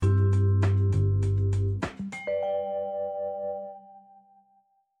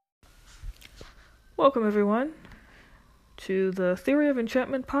Welcome, everyone, to the Theory of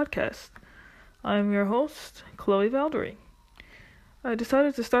Enchantment podcast. I'm your host, Chloe Valdery. I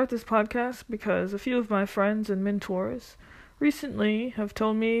decided to start this podcast because a few of my friends and mentors recently have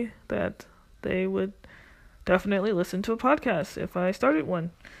told me that they would definitely listen to a podcast if I started one.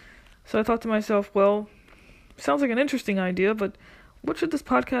 So I thought to myself, well, sounds like an interesting idea, but what should this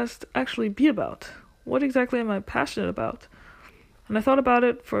podcast actually be about? What exactly am I passionate about? And I thought about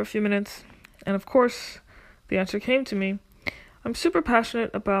it for a few minutes, and of course, the answer came to me. I'm super passionate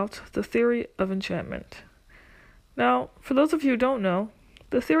about the theory of enchantment. Now, for those of you who don't know,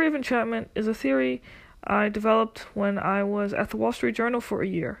 the theory of enchantment is a theory I developed when I was at the Wall Street Journal for a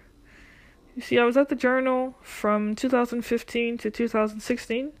year. You see, I was at the Journal from 2015 to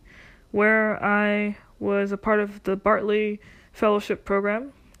 2016, where I was a part of the Bartley Fellowship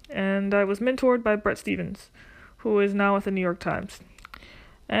Program, and I was mentored by Bret Stephens, who is now at the New York Times.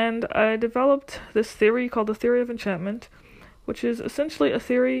 And I developed this theory called the theory of enchantment, which is essentially a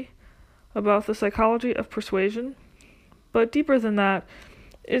theory about the psychology of persuasion. But deeper than that,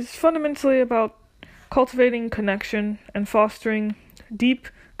 it's fundamentally about cultivating connection and fostering deep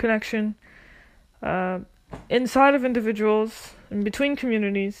connection inside of individuals and between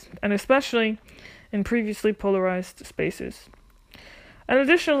communities, and especially in previously polarized spaces. And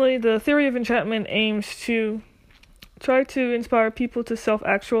additionally, the theory of enchantment aims to try to inspire people to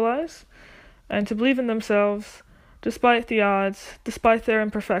self-actualize and to believe in themselves despite the odds, despite their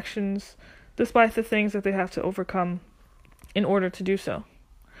imperfections, despite the things that they have to overcome in order to do so.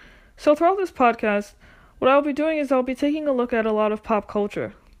 So throughout this podcast, what I'll be doing is I'll be taking a look at a lot of pop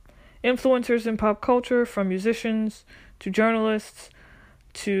culture. Influencers in pop culture, from musicians to journalists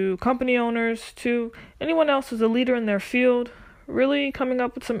to company owners to anyone else who's a leader in their field, really coming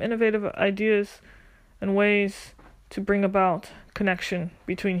up with some innovative ideas and ways to bring about connection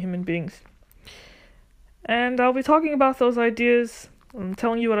between human beings. And I'll be talking about those ideas and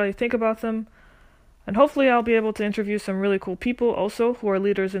telling you what I think about them. And hopefully I'll be able to interview some really cool people also who are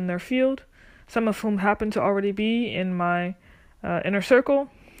leaders in their field, some of whom happen to already be in my inner circle.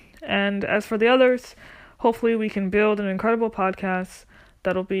 And as for the others, hopefully we can build an incredible podcast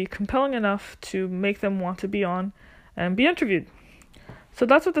that'll be compelling enough to make them want to be on and be interviewed. So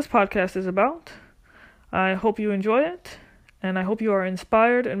that's what this podcast is about. I hope you enjoy it, and I hope you are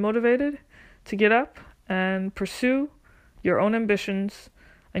inspired and motivated to get up and pursue your own ambitions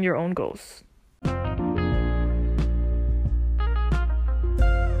and your own goals.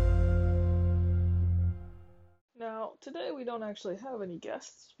 Now, today we don't actually have any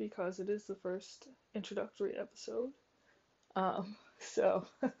guests because it is the first introductory episode. So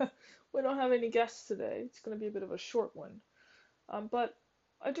we don't have any guests today. It's going to be a bit of a short one. But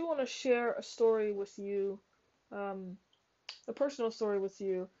I do want to share a story with you, a personal story with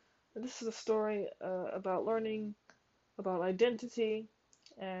you. And this is a story about learning about identity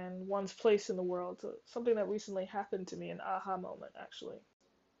and one's place in the world. So something that recently happened to me, an aha moment, actually.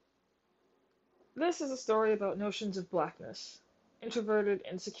 This is a story about notions of blackness, introverted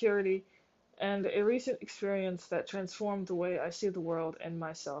insecurity, and a recent experience that transformed the way I see the world and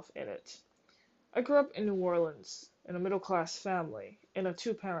myself in it. I grew up in New Orleans, in a middle-class family, in a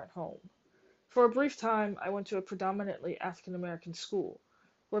two-parent home. For a brief time, I went to a predominantly African-American school,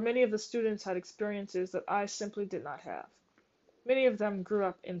 where many of the students had experiences that I simply did not have. Many of them grew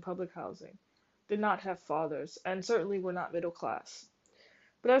up in public housing, did not have fathers, and certainly were not middle class.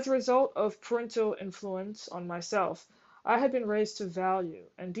 But as a result of parental influence on myself, I had been raised to value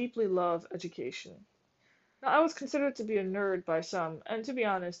and deeply love education. Now, I was considered to be a nerd by some, and to be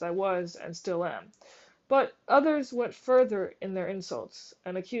honest, I was and still am. But others went further in their insults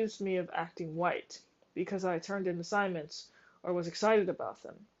and accused me of acting white because I turned in assignments or was excited about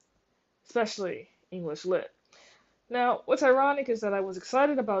them, especially English Lit. Now, what's ironic is that I was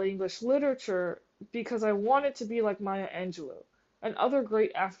excited about English literature because I wanted to be like Maya Angelou and other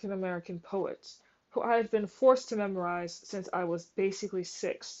great African American poets who I had been forced to memorize since I was basically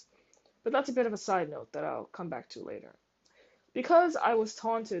 6. But that's a bit of a side note that I'll come back to later. Because I was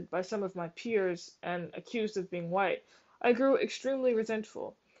taunted by some of my peers and accused of being white, I grew extremely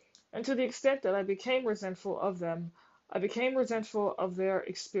resentful. And to the extent that I became resentful of them, I became resentful of their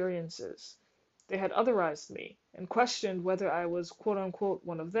experiences. They had otherized me and questioned whether I was quote unquote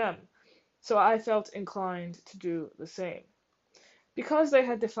one of them, so I felt inclined to do the same. Because they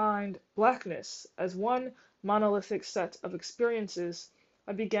had defined blackness as one monolithic set of experiences,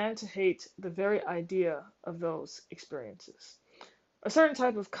 I began to hate the very idea of those experiences. A certain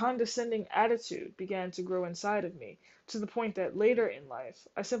type of condescending attitude began to grow inside of me, to the point that later in life,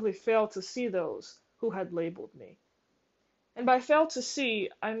 I simply failed to see those who had labeled me. And by fail to see,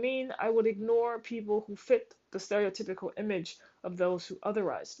 I mean I would ignore people who fit the stereotypical image of those who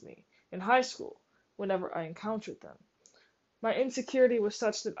otherized me in high school whenever I encountered them. My insecurity was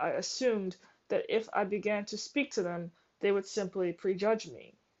such that I assumed that if I began to speak to them, they would simply prejudge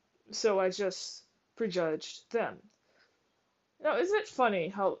me. So I just prejudged them. Now, isn't it funny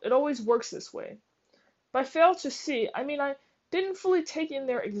how it always works this way? By fail to see, I mean I didn't fully take in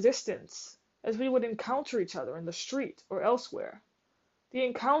their existence as we would encounter each other in the street or elsewhere. The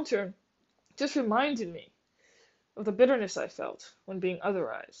encounter just reminded me of the bitterness I felt when being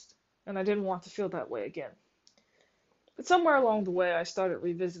otherized, and I didn't want to feel that way again. But somewhere along the way, I started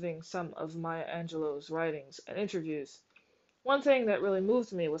revisiting some of Maya Angelou's writings and interviews. One thing that really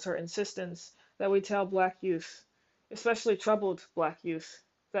moved me was her insistence that we tell Black youth, especially troubled Black youth,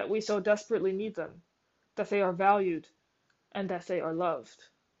 that we so desperately need them, that they are valued, and that they are loved.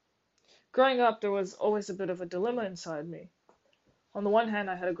 Growing up, there was always a bit of a dilemma inside me. On the one hand,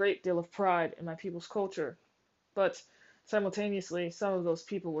 I had a great deal of pride in my people's culture, but simultaneously, some of those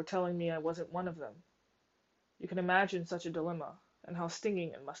people were telling me I wasn't one of them. You can imagine such a dilemma and how stinging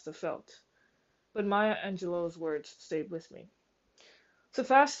it must have felt. But Maya Angelou's words stayed with me. So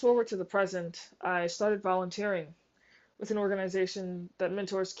fast forward to the present, I started volunteering with an organization that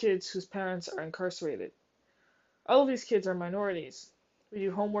mentors kids whose parents are incarcerated. All of these kids are minorities. We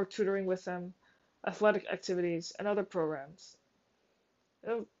do homework tutoring with them, athletic activities, and other programs.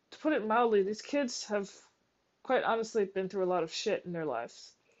 To put it mildly, these kids have quite honestly been through a lot of shit in their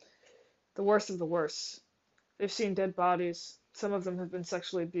lives. The worst of the worst. They've seen dead bodies. Some of them have been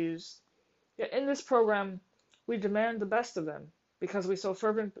sexually abused. Yet in this program, we demand the best of them because we so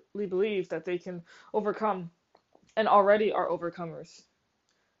fervently believe that they can overcome and already are overcomers.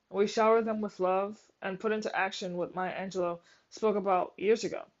 We shower them with love and put into action what Maya Angelou spoke about years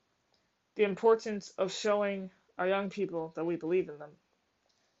ago, the importance of showing our young people that we believe in them,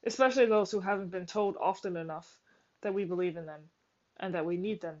 especially those who haven't been told often enough that we believe in them and that we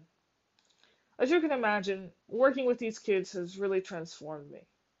need them. As you can imagine, working with these kids has really transformed me.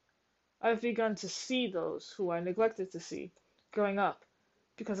 I've begun to see those who I neglected to see growing up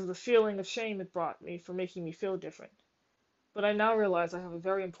because of the feeling of shame it brought me for making me feel different. But I now realize I have a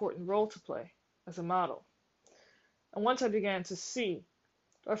very important role to play as a model. And once I began to see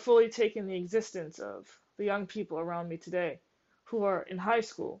or fully take in the existence of the young people around me today who are in high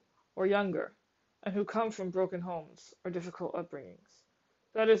school or younger and who come from broken homes or difficult upbringings,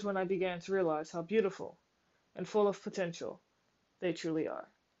 that is when I began to realize how beautiful and full of potential they truly are.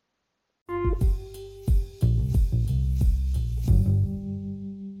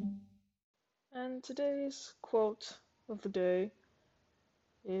 And today's quote of the day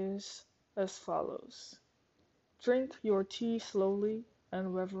is as follows: drink your tea slowly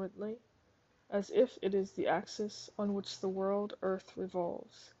and reverently, as if it is the axis on which the world earth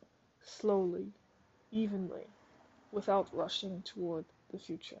revolves, slowly, evenly, without rushing toward the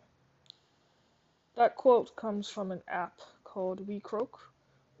future. That quote comes from an app called WeCroak,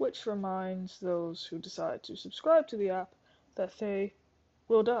 which reminds those who decide to subscribe to the app that they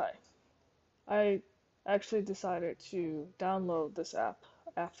will die. I actually decided to download this app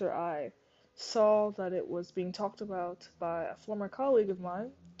after I saw that it was being talked about by a former colleague of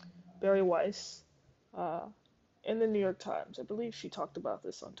mine, Barry Weiss, uh, in the New York Times. I believe she talked about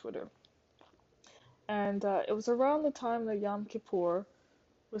this on Twitter. And it was around the time that Yom Kippur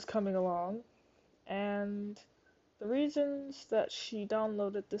was coming along, and the reasons that she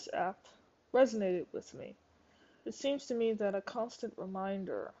downloaded this app resonated with me. It seems to me that a constant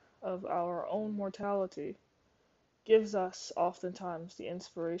reminder of our own mortality gives us oftentimes the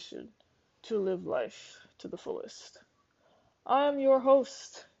inspiration to live life to the fullest. I am your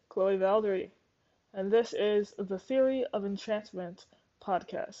host, Chloe Valdry, and this is the Theory of Enchantment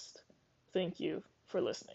podcast. Thank you for listening.